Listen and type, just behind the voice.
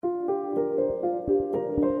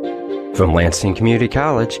From Lansing Community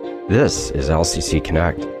College, this is LCC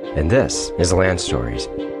Connect, and this is Land Stories,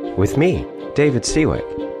 with me, David Seawick.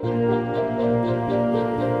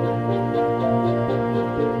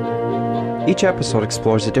 Each episode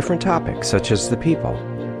explores a different topic, such as the people,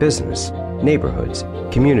 business, neighborhoods,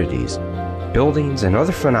 communities, buildings, and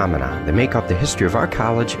other phenomena that make up the history of our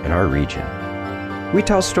college and our region. We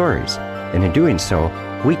tell stories, and in doing so,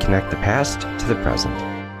 we connect the past to the present.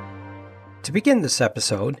 To begin this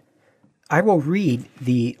episode, I will read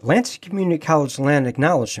the Lansing Community College Land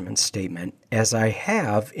Acknowledgement Statement as I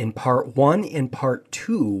have in Part 1 and Part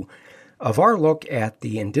 2 of our look at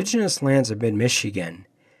the indigenous lands of mid-Michigan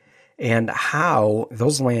and how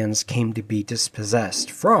those lands came to be dispossessed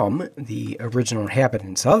from the original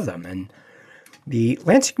inhabitants of them. And the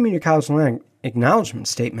Lansing Community College Land Acknowledgement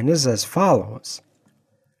Statement is as follows.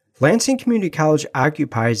 Lansing Community College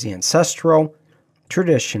occupies the ancestral,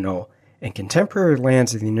 traditional, and contemporary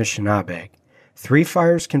lands of the Anishinaabeg, Three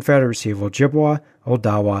Fires Confederacy of Ojibway,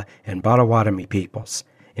 Odawa, and Potawatomi peoples.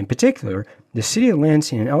 In particular, the city of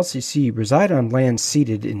Lansing and LCC reside on land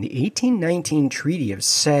ceded in the 1819 Treaty of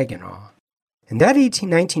Saginaw. And that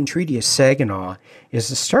 1819 Treaty of Saginaw is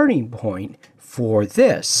the starting point for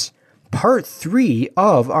this, Part 3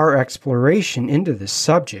 of our exploration into this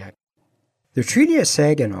subject. The Treaty of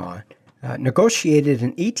Saginaw, negotiated in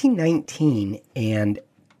 1819 and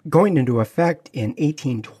going into effect in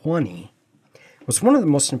 1820, was one of the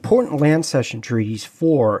most important land cession treaties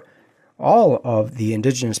for all of the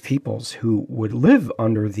indigenous peoples who would live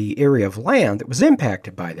under the area of land that was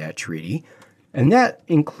impacted by that treaty, and that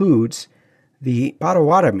includes the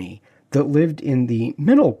Potawatomi that lived in the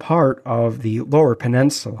middle part of the Lower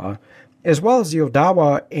Peninsula, as well as the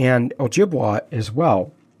Odawa and Ojibway as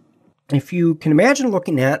well. If you can imagine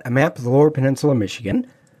looking at a map of the Lower Peninsula of Michigan,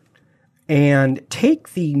 and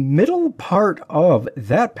take the middle part of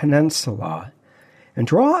that peninsula and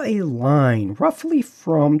draw a line roughly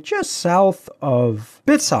from just south of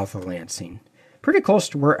Lansing, pretty close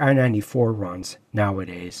to where I-94 runs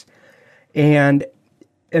nowadays. And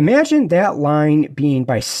imagine that line being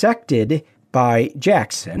bisected by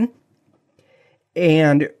Jackson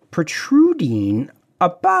and protruding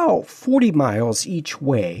about 40 miles each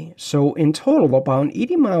way. So in total, about an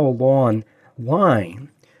 80-mile long line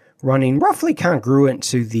running roughly congruent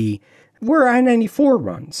to where I-94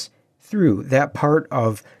 runs through that part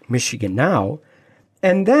of Michigan now.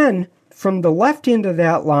 And then from the left end of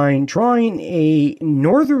that line, drawing a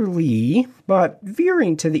northerly but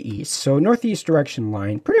veering to the east, so northeast direction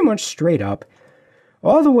line, pretty much straight up,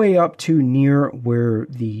 all the way up to near where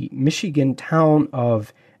the Michigan town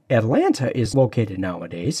of Atlanta is located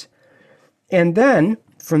nowadays. And then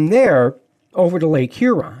from there over to Lake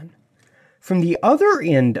Huron. From the other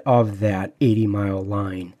end of that 80-mile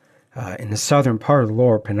line in the southern part of the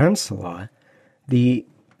Lower Peninsula, the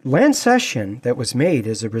land cession that was made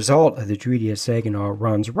as a result of the Treaty of Saginaw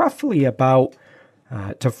runs roughly about,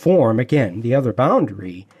 to form, again, the other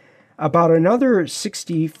boundary, about another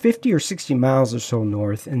 50 or 60 miles or so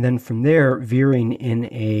north, and then from there veering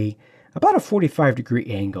in about a 45-degree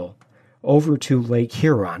angle over to Lake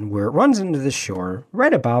Huron, where it runs into the shore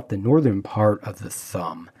right about the northern part of the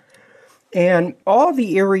thumb. And all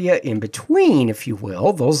the area in between, if you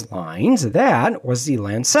will, those lines, that was the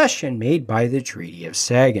land cession made by the Treaty of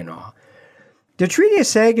Saginaw. The Treaty of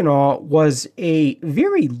Saginaw was a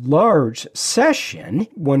very large cession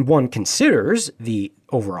when one considers the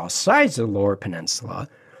overall size of the Lower Peninsula,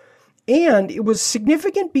 and it was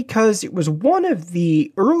significant because it was one of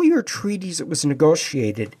the earlier treaties that was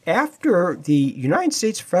negotiated after the United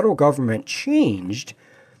States federal government changed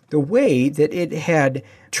the way that it had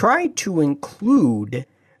tried to include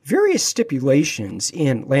various stipulations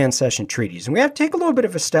in land cession treaties. And we have to take a little bit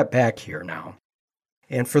of a step back here now.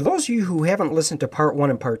 And for those of you who haven't listened to Part 1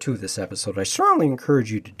 and Part 2 of this episode, I strongly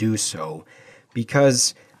encourage you to do so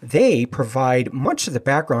because they provide much of the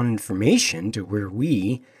background information to where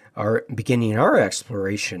we are beginning our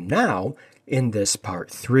exploration now in this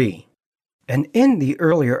Part 3. And in the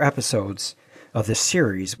earlier episodes of this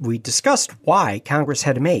series, we discussed why Congress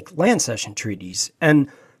had to make land cession treaties. And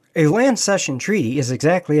a land cession treaty is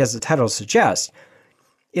exactly as the title suggests.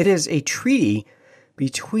 It is a treaty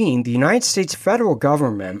between the United States federal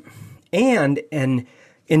government and an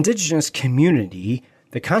indigenous community.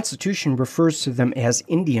 The Constitution refers to them as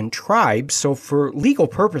Indian tribes, so for legal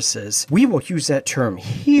purposes, we will use that term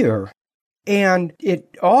here. And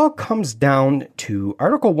it all comes down to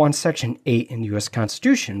Article 1, Section 8 in the U.S.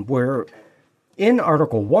 Constitution, where in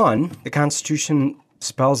Article 1, the Constitution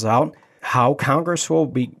spells out how Congress will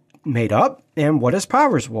be made up and what its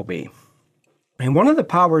powers will be. And one of the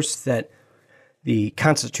powers that the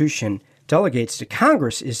Constitution delegates to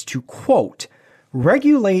Congress is to, quote,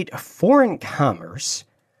 regulate foreign commerce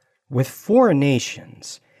with foreign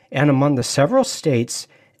nations and among the several states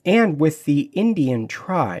and with the Indian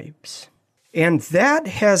tribes. And that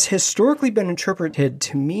has historically been interpreted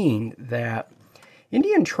to mean that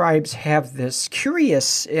Indian tribes have this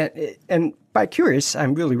curious, and by curious,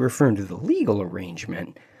 I'm really referring to the legal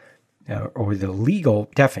arrangement or the legal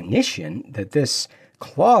definition that this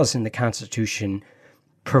clause in the Constitution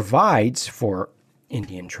provides for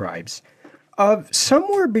Indian tribes of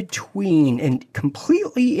somewhere between a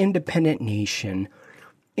completely independent nation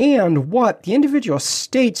and what the individual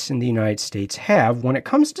states in the United States have when it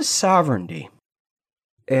comes to sovereignty.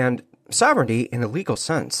 And sovereignty, in a legal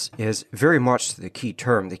sense, is very much the key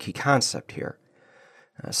term, the key concept here.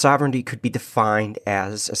 Sovereignty could be defined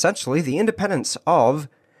as essentially the independence of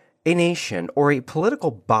a nation or a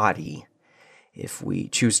political body, if we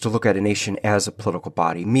choose to look at a nation as a political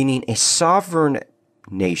body, meaning a sovereign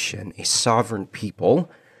nation, a sovereign people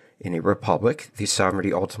in a republic, the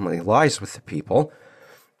sovereignty ultimately lies with the people,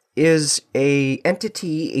 is a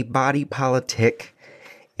entity, a body politic,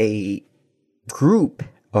 a group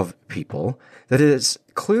of people that is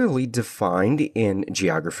clearly defined in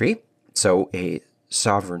geography. So a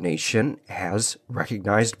sovereign nation has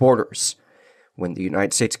recognized borders. When the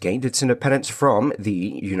United States gained its independence from the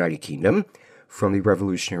United Kingdom, from the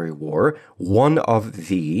Revolutionary War, one of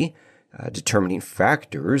the determining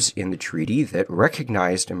factors in the treaty that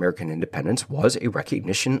recognized American independence was a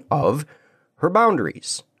recognition of her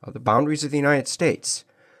boundaries, of the boundaries of the United States.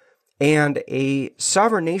 And a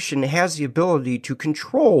sovereign nation has the ability to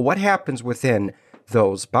control what happens within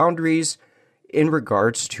those boundaries in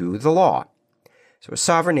regards to the law. So a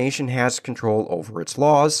sovereign nation has control over its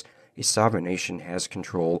laws. A sovereign nation has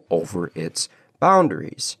control over its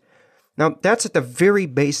boundaries. Now, that's at the very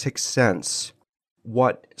basic sense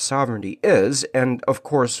what sovereignty is, and of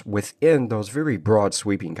course, within those very broad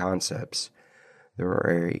sweeping concepts, there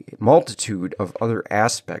are a multitude of other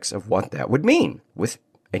aspects of what that would mean with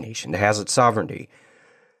a nation that has its sovereignty.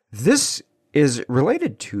 This is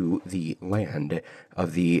related to the land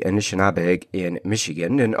of the Anishinaabeg in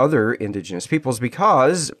Michigan and other indigenous peoples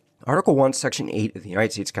because Article 1, Section 8 of the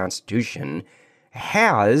United States Constitution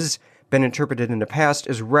has been interpreted in the past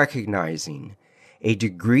as recognizing a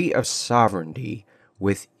degree of sovereignty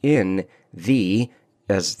within the,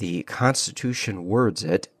 as the Constitution words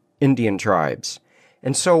it, Indian tribes.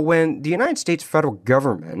 And so when the United States federal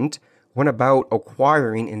government went about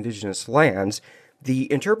acquiring indigenous lands,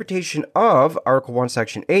 the interpretation of Article 1,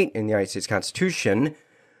 Section 8 in the United States Constitution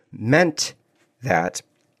meant that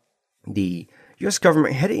the U.S.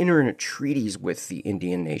 government had to enter into treaties with the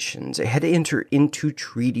Indian nations. It had to enter into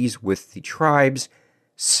treaties with the tribes,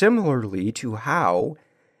 similarly to how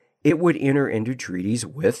it would enter into treaties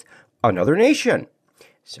with another nation.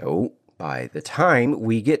 So by the time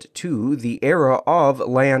we get to the era of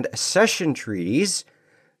land cession treaties,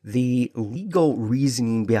 the legal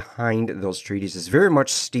reasoning behind those treaties is very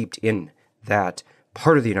much steeped in that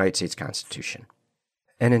part of the United States Constitution.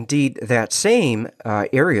 And indeed, that same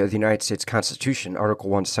area of the United States Constitution,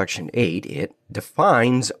 Article 1, Section 8, it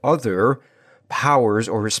defines other powers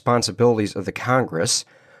or responsibilities of the Congress,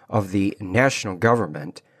 of the national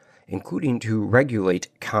government, including to regulate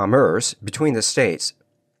commerce between the states.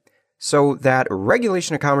 So that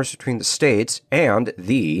regulation of commerce between the states and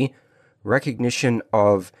the recognition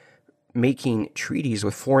of making treaties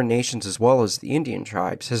with foreign nations as well as the Indian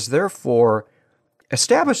tribes has therefore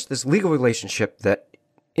established this legal relationship that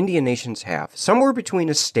Indian nations have, somewhere between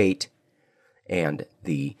a state and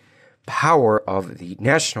the power of the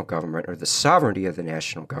national government or the sovereignty of the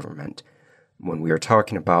national government when we are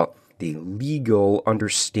talking about the legal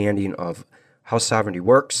understanding of how sovereignty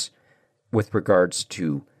works with regards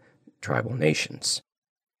to tribal nations.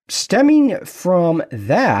 Stemming from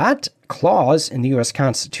that clause in the U.S.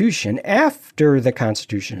 Constitution, after the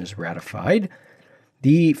Constitution is ratified,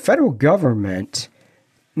 the federal government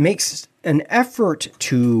makes an effort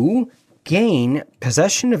to gain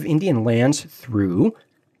possession of Indian lands through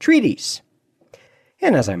treaties.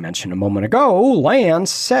 And as I mentioned a moment ago, land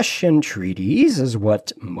cession treaties is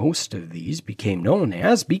what most of these became known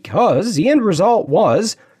as because the end result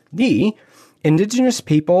was the indigenous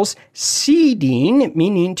peoples ceding,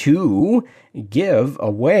 meaning to give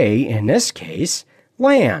away, in this case,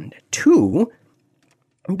 land to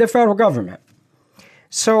the federal government.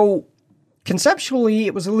 So conceptually,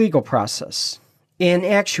 it was a legal process. In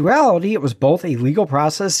actuality, it was both a legal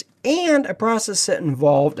process and a process that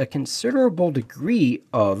involved a considerable degree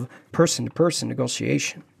of person-to-person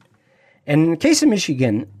negotiation. And in the case of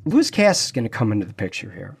Michigan, Lewis Cass is going to come into the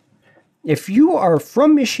picture here. If you are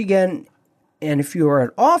from Michigan And if you are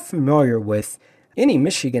at all familiar with any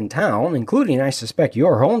Michigan town, including, I suspect,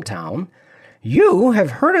 your hometown, you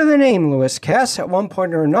have heard of the name Lewis Cass at one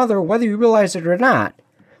point or another, whether you realize it or not,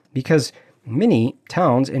 because many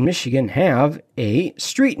towns in Michigan have a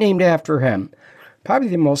street named after him. Probably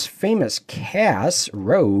the most famous Cass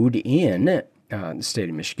road in the state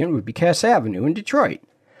of Michigan would be Cass Avenue in Detroit,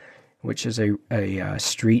 which is a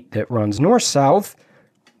street that runs north-south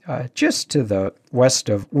just to the west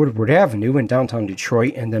of Woodward Avenue in downtown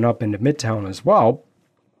Detroit and then up into Midtown as well.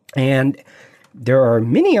 And there are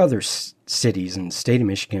many other cities in the state of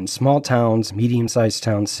Michigan, small towns, medium-sized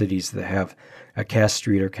towns, cities that have a Cass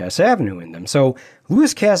Street or Cass Avenue in them. So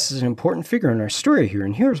Lewis Cass is an important figure in our story here,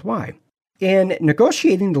 and here's why. In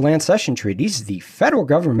negotiating the land cession treaties, the federal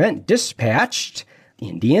government dispatched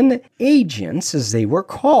Indian agents, as they were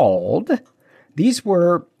called. These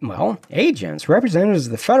were, agents, representatives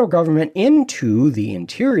of the federal government into the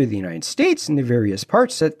interior of the United States and the various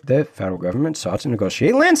parts that the federal government sought to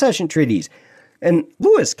negotiate land cession treaties. And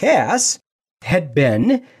Lewis Cass had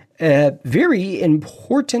been a very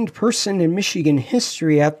important person in Michigan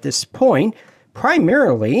history at this point,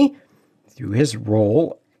 primarily through his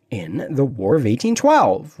role in the War of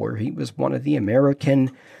 1812, where he was one of the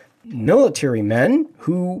American military men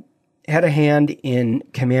who had a hand in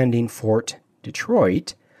commanding Fort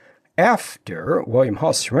Detroit after William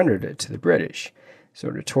Hull surrendered it to the British,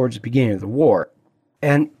 sort of towards the beginning of the war.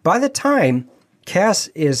 And by the time Cass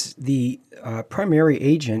is the primary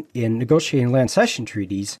agent in negotiating land cession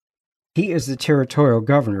treaties, he is the territorial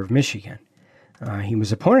governor of Michigan. He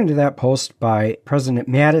was appointed to that post by President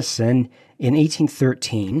Madison in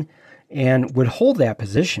 1813 and would hold that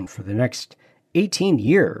position for the next 18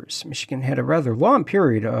 years. Michigan had a rather long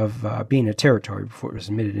period of being a territory before it was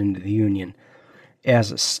admitted into the Union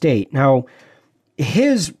as a state. Now,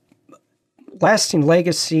 his lasting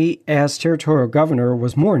legacy as territorial governor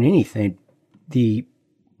was more than anything the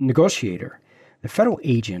negotiator, the federal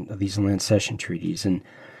agent of these land cession treaties. And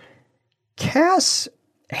Cass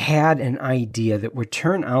had an idea that would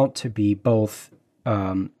turn out to be both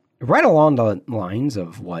right along the lines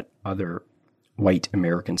of what other white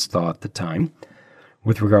Americans thought at the time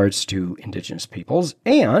with regards to indigenous peoples,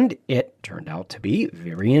 and it turned out to be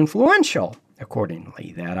very influential,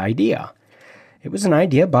 accordingly, that idea. It was an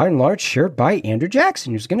idea by and large shared by Andrew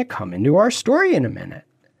Jackson, who's going to come into our story in a minute.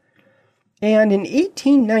 And in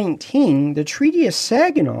 1819, the Treaty of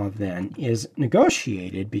Saginaw then is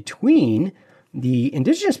negotiated between the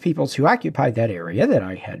indigenous peoples who occupied that area that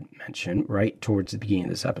I had mentioned right towards the beginning of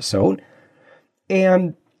this episode.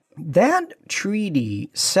 And that treaty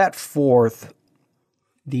set forth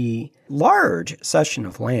the large cession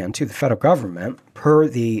of land to the federal government per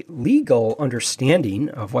the legal understanding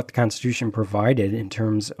of what the Constitution provided in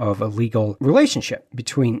terms of a legal relationship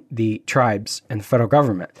between the tribes and the federal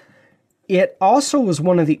government. It also was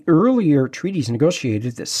one of the earlier treaties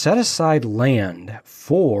negotiated that set aside land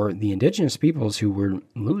for the indigenous peoples who were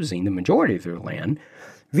losing the majority of their land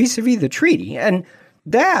vis-a-vis the treaty. And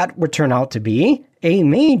that would turn out to be a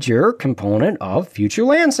major component of future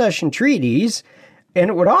land cession treaties. And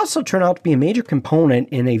it would also turn out to be a major component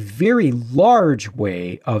in a very large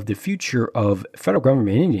way of the future of federal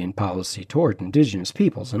government Indian policy toward indigenous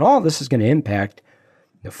peoples. And all this is going to impact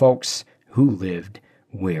the folks who lived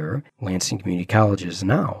where Lansing Community College is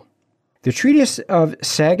now. The Treaties of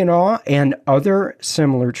Saginaw and other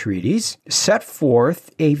similar treaties set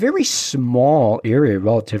forth a very small area,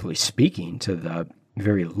 relatively speaking, to the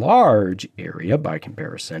very large area, by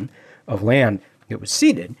comparison, of land that was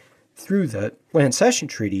ceded through the land cession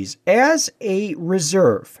treaties as a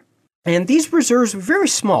reserve. And these reserves were very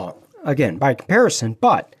small, again, by comparison,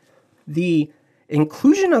 but the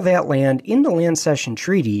inclusion of that land in the land cession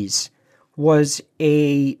treaties was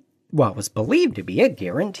was believed to be a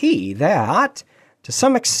guarantee that, to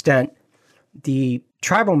some extent, the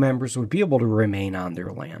tribal members would be able to remain on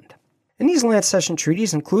their land. And these land cession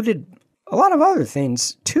treaties included a lot of other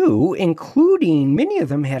things, too, including many of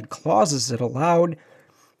them had clauses that allowed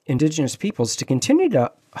indigenous peoples to continue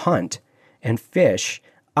to hunt and fish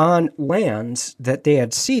on lands that they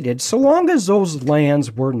had ceded, so long as those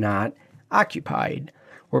lands were not occupied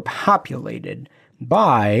or populated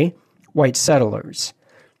by white settlers.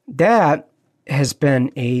 That has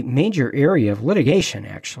been a major area of litigation,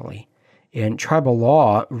 actually, in tribal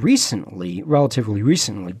law recently, relatively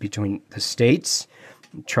recently, between the states,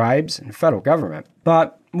 tribes, and the federal government.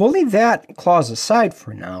 But we'll leave that clause aside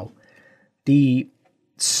for now. The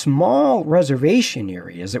small reservation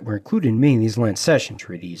areas that were included in many of these land cession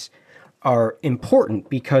treaties are important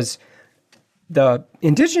because The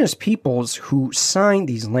indigenous peoples who signed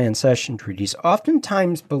these land cession treaties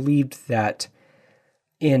oftentimes believed that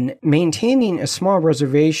in maintaining a small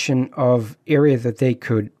reservation of area that they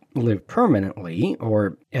could live permanently,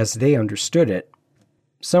 or as they understood it,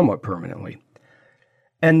 somewhat permanently,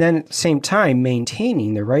 and then at the same time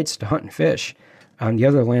maintaining their rights to hunt and fish on the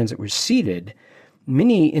other lands that were ceded,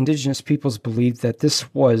 many indigenous peoples believed that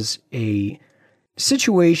this was a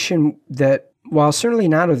situation that, while certainly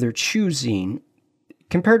not of their choosing,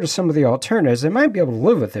 compared to some of the alternatives, they might be able to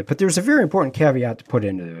live with it. But there's a very important caveat to put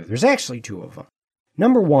into there. There's actually two of them.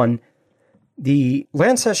 Number one, the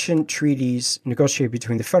land cession treaties negotiated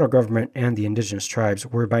between the federal government and the indigenous tribes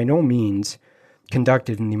were by no means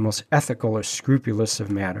conducted in the most ethical or scrupulous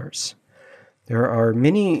of matters. There are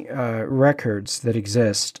many records that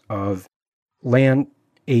exist of land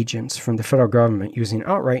agents from the federal government using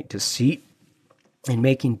outright deceit and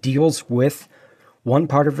making deals with one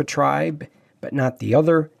part of a tribe but not the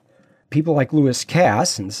other. People like Lewis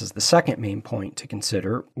Cass, and this is the second main point to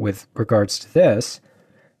consider with regards to this,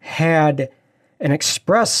 had an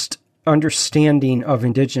expressed understanding of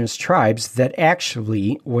indigenous tribes that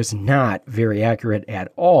actually was not very accurate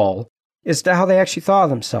at all as to how they actually thought of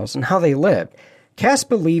themselves and how they lived. Cass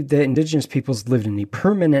believed that indigenous peoples lived in a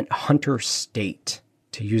permanent hunter state,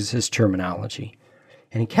 to use his terminology.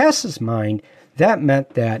 And in Cass's mind, that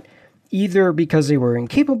meant that either because they were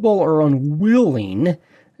incapable or unwilling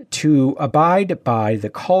to abide by the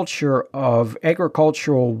culture of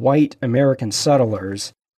agricultural white American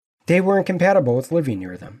settlers, they were incompatible with living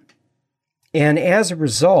near them. And as a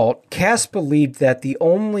result, Cass believed that the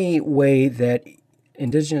only way that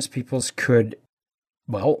indigenous peoples could,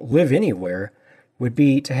 live anywhere would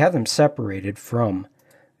be to have them separated from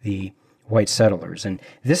the white settlers. And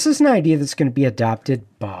this is an idea that's going to be adopted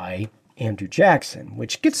by Andrew Jackson,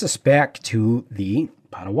 which gets us back to the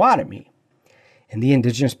Potawatomi and the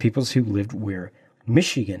indigenous peoples who lived where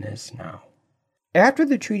Michigan is now. After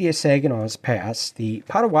the Treaty of Saginaw is passed, the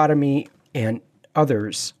Potawatomi and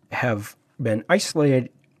others have been isolated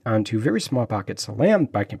onto very small pockets of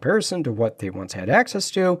land by comparison to what they once had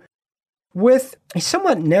access to, with a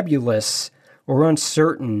somewhat nebulous or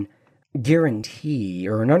uncertain guarantee,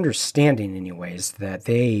 or an understanding anyways, that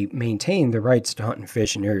they maintain the rights to hunt and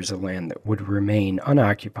fish in areas of land that would remain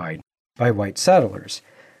unoccupied by white settlers.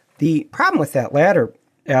 The problem with that latter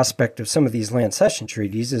aspect of some of these land cession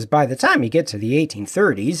treaties is by the time you get to the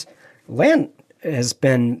 1830s, land has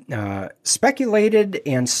been speculated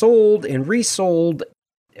and sold and resold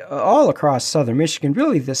all across southern Michigan,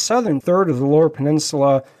 really the southern third of the Lower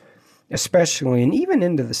Peninsula especially, and even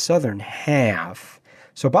into the southern half.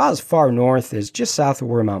 So about as far north as just south of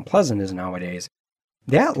where Mount Pleasant is nowadays.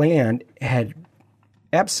 That land had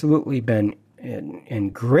absolutely been in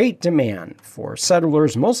great demand for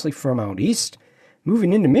settlers, mostly from out east,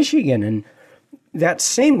 moving into Michigan. And that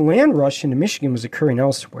same land rush into Michigan was occurring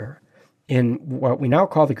elsewhere, in what we now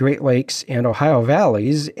call the Great Lakes and Ohio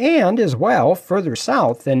Valleys, and as well further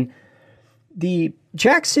south. And the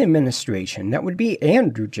Jackson administration, that would be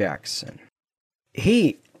Andrew Jackson,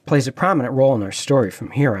 he plays a prominent role in our story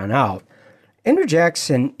from here on out. Andrew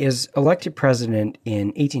Jackson is elected president in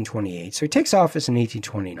 1828, so he takes office in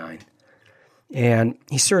 1829. And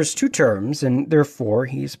he serves 2 terms, and therefore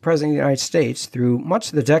he's president of the United States through much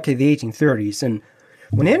of the decade of the 1830s. And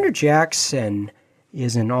when Andrew Jackson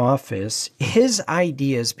is in office, his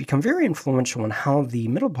ideas become very influential in how the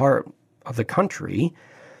middle part of the country,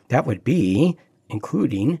 that would be,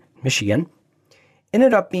 including Michigan,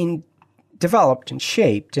 ended up being developed and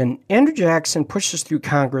shaped. And Andrew Jackson pushes through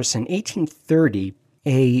Congress in 1830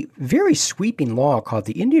 a very sweeping law called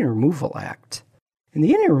the Indian Removal Act. And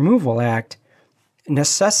the Indian Removal Act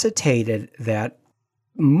necessitated that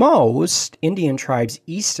most Indian tribes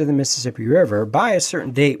east of the Mississippi River by a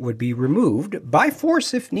certain date would be removed by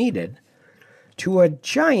force if needed to a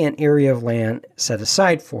giant area of land set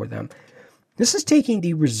aside for them. This is taking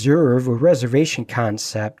the reserve or reservation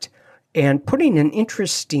concept and putting an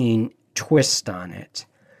interesting twist on it.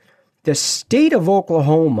 The state of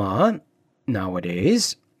Oklahoma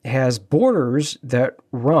nowadays has borders that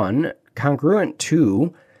run congruent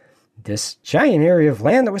to this giant area of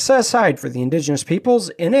land that was set aside for the indigenous peoples,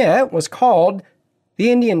 and it was called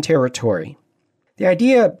the Indian Territory. The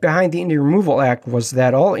idea behind the Indian Removal Act was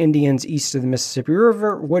that all Indians east of the Mississippi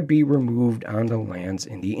River would be removed onto lands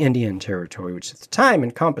in the Indian Territory, which at the time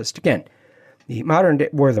encompassed, again,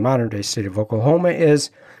 where the modern-day state of Oklahoma is,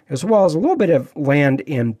 as well as a little bit of land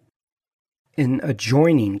in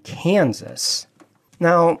adjoining Kansas.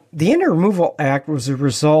 Now, the Indian Removal Act was a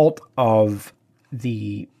result of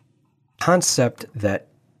the concept that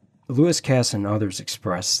Lewis Cass and others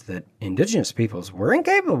expressed that indigenous peoples were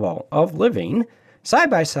incapable of living side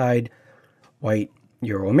by side white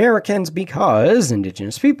Euro-Americans because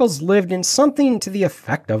indigenous peoples lived in something to the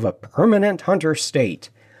effect of a permanent hunter state.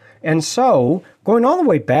 And so, going all the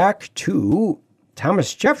way back to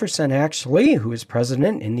Thomas Jefferson, actually, who was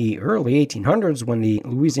president in the early 1800s when the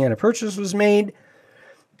Louisiana Purchase was made,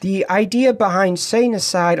 the idea behind setting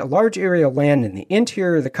aside a large area of land in the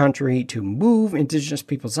interior of the country to move indigenous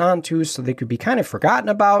peoples onto so they could be kind of forgotten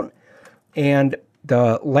about, and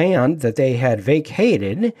the land that they had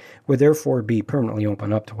vacated would therefore be permanently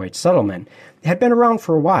opened up to white settlement, had been around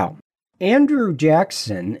for a while. Andrew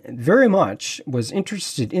Jackson very much was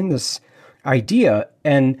interested in this idea,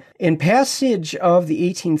 and in passage of the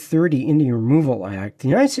 1830 Indian Removal Act, the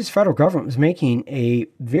United States federal government was making a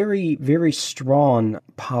very, very strong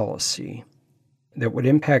policy that would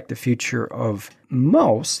impact the future of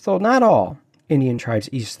most, though not all, Indian tribes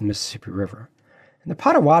east of the Mississippi River. And the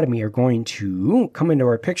Potawatomi are going to come into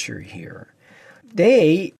our picture here.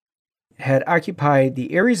 They had occupied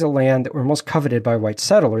the areas of land that were most coveted by white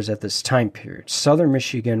settlers at this time period. Southern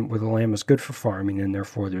Michigan, where the land was good for farming, and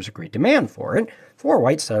therefore there's a great demand for it, for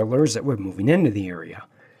white settlers that were moving into the area.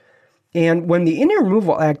 And when the Indian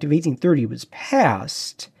Removal Act of 1830 was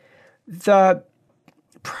passed, the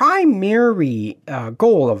primary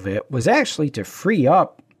goal of it was actually to free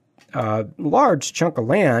up a large chunk of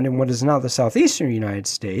land in what is now the southeastern United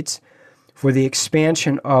States for the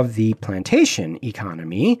expansion of the plantation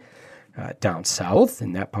economy down south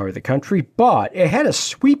in that part of the country, but it had a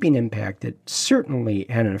sweeping impact that certainly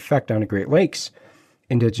had an effect on the Great Lakes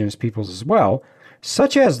indigenous peoples as well,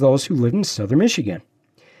 such as those who lived in southern Michigan.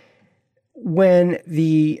 When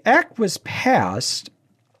the act was passed,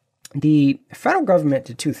 the federal government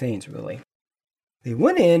did two things, really. They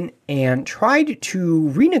went in and tried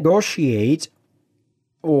to renegotiate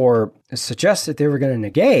or suggest that they were going to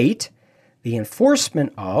negate the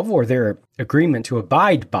enforcement of, or their agreement to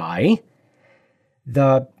abide by,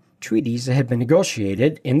 the treaties that had been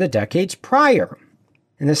negotiated in the decades prior.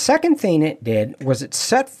 And the second thing it did was it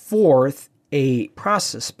set forth a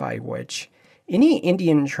process by which any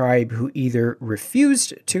Indian tribe who either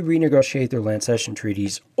refused to renegotiate their land cession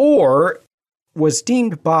treaties or was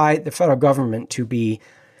deemed by the federal government to be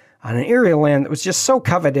on an area of land that was just so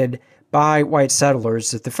coveted by white settlers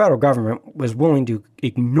that the federal government was willing to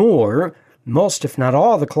ignore most, if not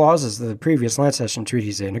all, the clauses of the previous land cession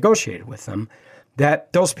treaties they negotiated with them,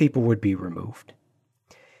 that those people would be removed.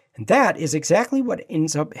 And that is exactly what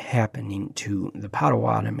ends up happening to the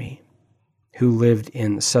Potawatomi, who lived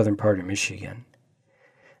in the southern part of Michigan.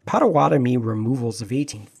 Potawatomi removals of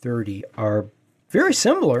 1830 are very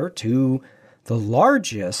similar to the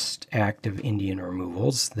largest act of Indian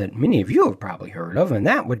removals that many of you have probably heard of, and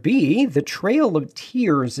that would be the Trail of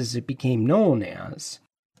Tears, as it became known as,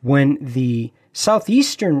 when the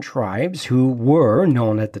southeastern tribes, who were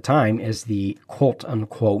known at the time as the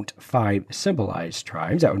quote-unquote 5 civilized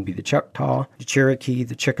tribes, that would be the Choctaw, the Cherokee,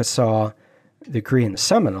 the Chickasaw, the Cree, and the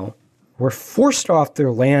Seminole, were forced off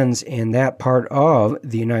their lands in that part of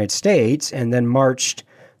the United States and then marched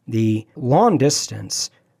the long distance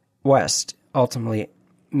west, ultimately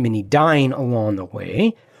many dying along the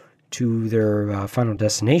way, to their final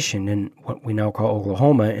destination in what we now call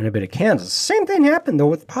Oklahoma and a bit of Kansas. Same thing happened, though,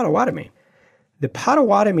 with the Potawatomi. The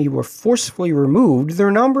Potawatomi were forcefully removed.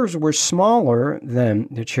 Their numbers were smaller than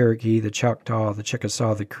the Cherokee, the Choctaw, the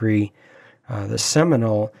Chickasaw, the Cree, the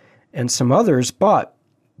Seminole, and some others, but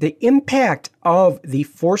the impact of the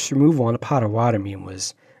forced removal on the Potawatomi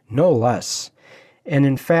was no less. And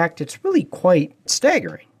in fact, it's really quite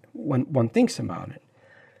staggering when one thinks about it.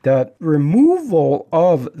 The removal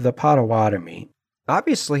of the Potawatomi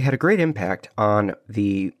obviously had a great impact on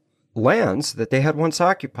the lands that they had once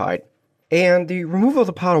occupied. And the removal of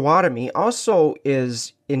the Potawatomi also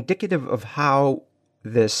is indicative of how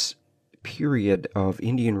this period of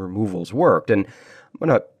Indian removals worked. And I'm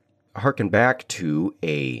going to harken back to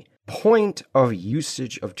a point of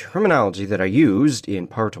usage of terminology that I used in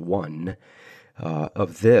part 1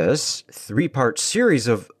 of this 3-part series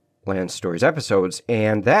of Land Stories episodes,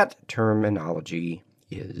 and that terminology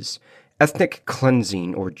is ethnic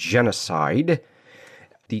cleansing or genocide.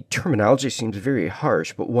 The terminology seems very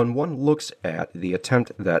harsh, but when one looks at the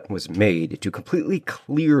attempt that was made to completely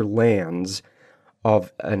clear lands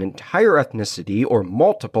of an entire ethnicity or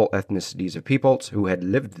multiple ethnicities of peoples who had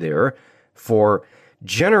lived there for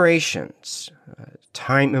generations,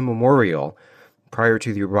 time immemorial, prior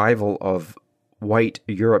to the arrival of white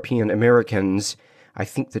European Americans, I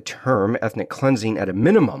think the term ethnic cleansing at a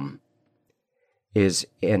minimum is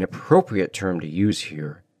an appropriate term to use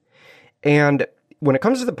here. And when it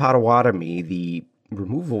comes to the Potawatomi, the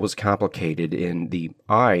removal was complicated in the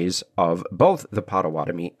eyes of both the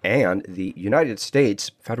Potawatomi and the United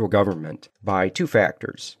States federal government by two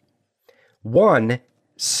factors. One,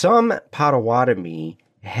 some Potawatomi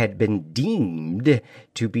had been deemed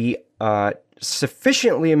to be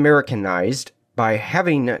sufficiently Americanized by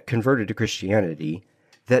having converted to Christianity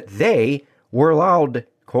that they were allowed,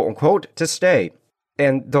 quote unquote, to stay.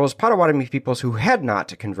 And those Potawatomi peoples who had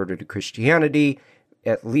not converted to Christianity,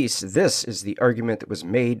 at least this is the argument that was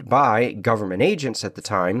made by government agents at the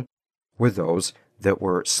time, were those that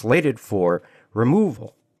were slated for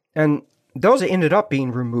removal. And those that ended up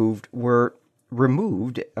being removed were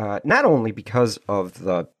removed not only because of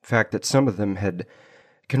the fact that some of them had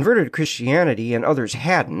converted to Christianity and others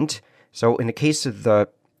hadn't. So in the case of the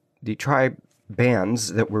tribe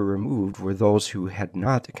bands that were removed were those who had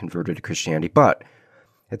not converted to Christianity. But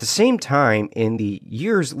at the same time, in the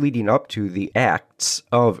years leading up to the acts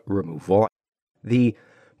of removal, the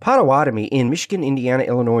Potawatomi in Michigan, Indiana,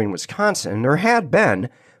 Illinois, and Wisconsin, there had been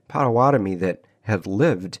Potawatomi that had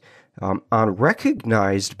lived on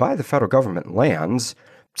recognized by the federal government lands,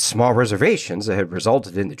 small reservations that had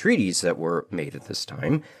resulted in the treaties that were made at this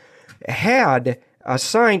time, had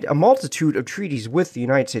signed a multitude of treaties with the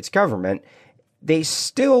United States government. They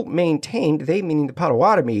still maintained, they meaning the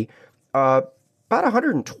Potawatomi, about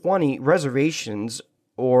 120 reservations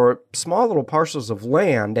or small little parcels of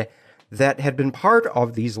land that had been part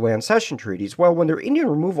of these land cession treaties. Well, when their Indian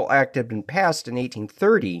Removal Act had been passed in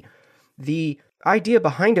 1830, the idea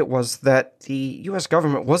behind it was that the U.S.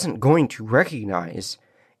 government wasn't going to recognize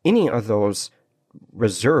any of those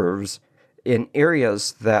reserves in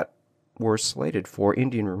areas that were slated for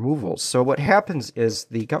Indian removal. So what happens is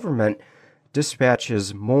the government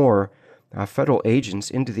dispatches more federal agents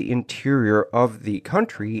into the interior of the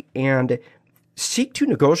country and seek to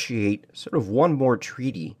negotiate sort of one more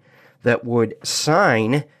treaty that would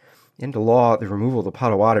sign into law the removal of the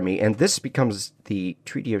Potawatomi, and this becomes the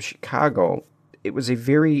Treaty of Chicago. It was a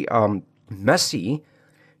very messy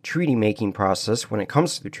treaty-making process when it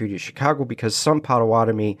comes to the Treaty of Chicago because some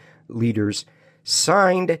Potawatomi leaders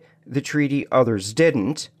signed the treaty, others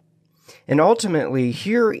didn't. And ultimately,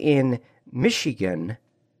 here in Michigan,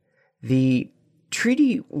 the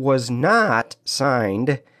treaty was not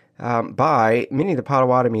signed by many of the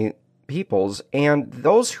Potawatomi peoples, and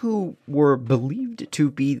those who were believed to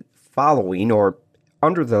be following or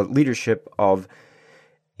under the leadership of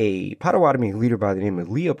a Potawatomi leader by the name of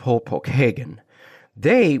Leopold Pokagon,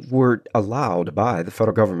 they were allowed by the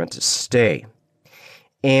federal government to stay.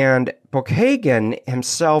 And Pokagon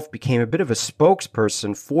himself became a bit of a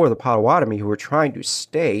spokesperson for the Potawatomi who were trying to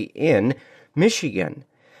stay in Michigan.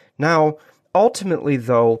 Now, ultimately,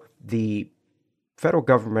 though, the federal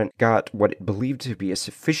government got what it believed to be a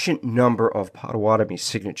sufficient number of Potawatomi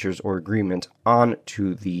signatures or agreements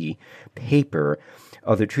onto the paper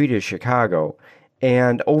of the Treaty of Chicago.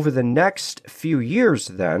 And over the next few years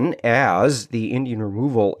then, as the Indian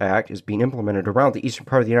Removal Act is being implemented around the eastern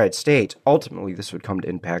part of the United States, ultimately this would come to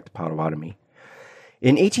impact the Potawatomi.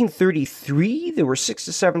 In 1833, there were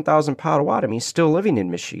 6,000 to 7,000 Potawatomi still living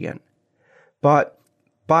in Michigan. But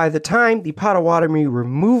by the time the Potawatomi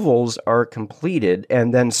removals are completed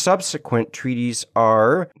and then subsequent treaties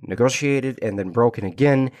are negotiated and then broken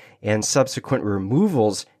again and subsequent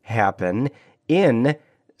removals happen in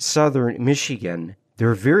southern Michigan, there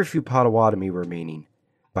are very few Potawatomi remaining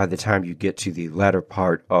by the time you get to the latter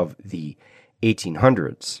part of the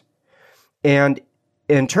 1800s. And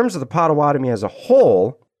in terms of the Potawatomi as a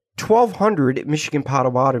whole, 1,200 Michigan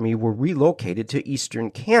Potawatomi were relocated to eastern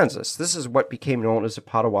Kansas. This is what became known as the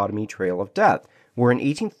Potawatomi Trail of Death, where in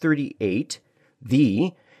 1838,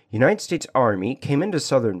 the United States Army came into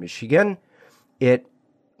southern Michigan. It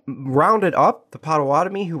rounded up the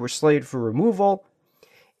Potawatomi who were slated for removal.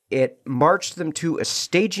 It marched them to a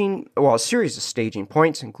series of staging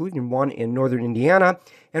points, including one in northern Indiana,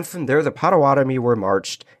 and from there the Potawatomi were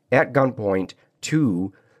marched at gunpoint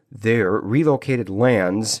to their relocated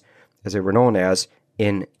lands, as they were known as,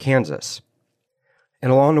 in Kansas.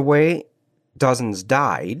 And along the way, dozens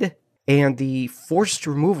died, and the forced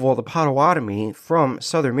removal of the Potawatomi from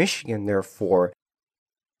southern Michigan, therefore,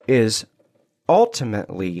 is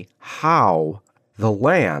ultimately how the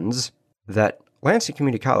lands that Lansing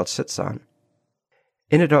Community College sits on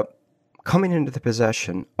ended up coming into the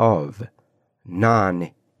possession of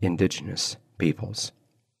non-Indigenous peoples.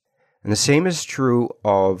 And the same is true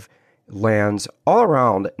of lands all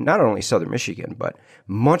around not only southern Michigan, but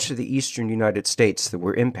much of the eastern United States that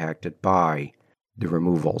were impacted by the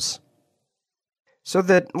removals. So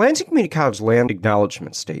the Lansing Community College Land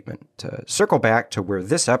Acknowledgement Statement, to circle back to where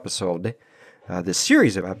this episode this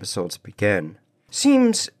series of episodes begin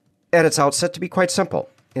seems at its outset to be quite simple.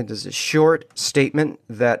 It is a short statement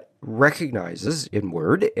that recognizes in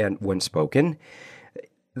word and when spoken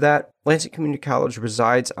that Lansing Community College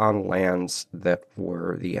resides on lands that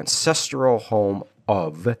were the ancestral home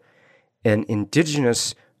of an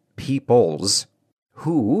indigenous peoples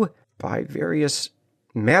who, by various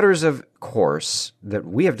matters of course that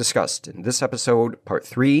we have discussed in this episode, part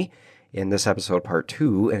 3, in this episode, part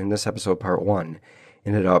 2, and in this episode, part 1,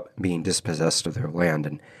 ended up being dispossessed of their land.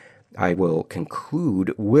 And I will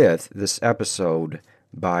conclude with this episode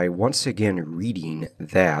by once again reading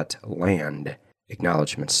that land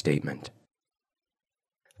acknowledgement statement.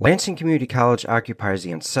 Lansing Community College occupies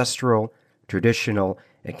the ancestral, traditional,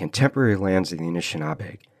 and contemporary lands of the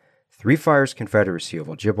Anishinaabeg, Three Fires Confederacy of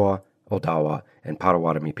Ojibway, Odawa, and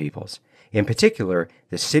Potawatomi peoples. In particular,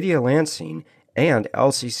 the city of Lansing and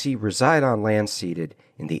LCC reside on land ceded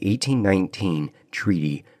in the 1819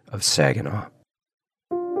 Treaty of Saginaw.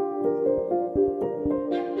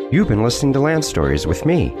 You've been listening to Land Stories with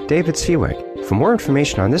me, David Seawick. For more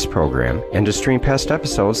information on this program and to stream past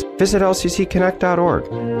episodes, visit lccconnect.org.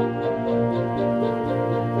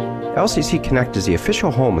 LCC Connect is the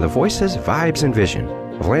official home of the voices, vibes, and vision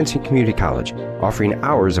of Lansing Community College, offering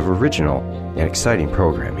hours of original and exciting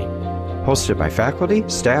programming. Hosted by faculty,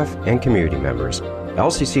 staff, and community members,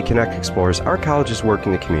 LCC Connect explores our college's work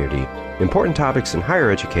in the community, important topics in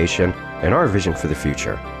higher education, and our vision for the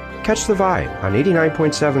future. Catch the vibe on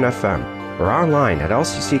 89.7 FM or online at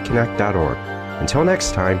lccconnect.org. Until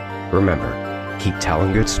next time, remember, keep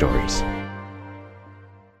telling good stories.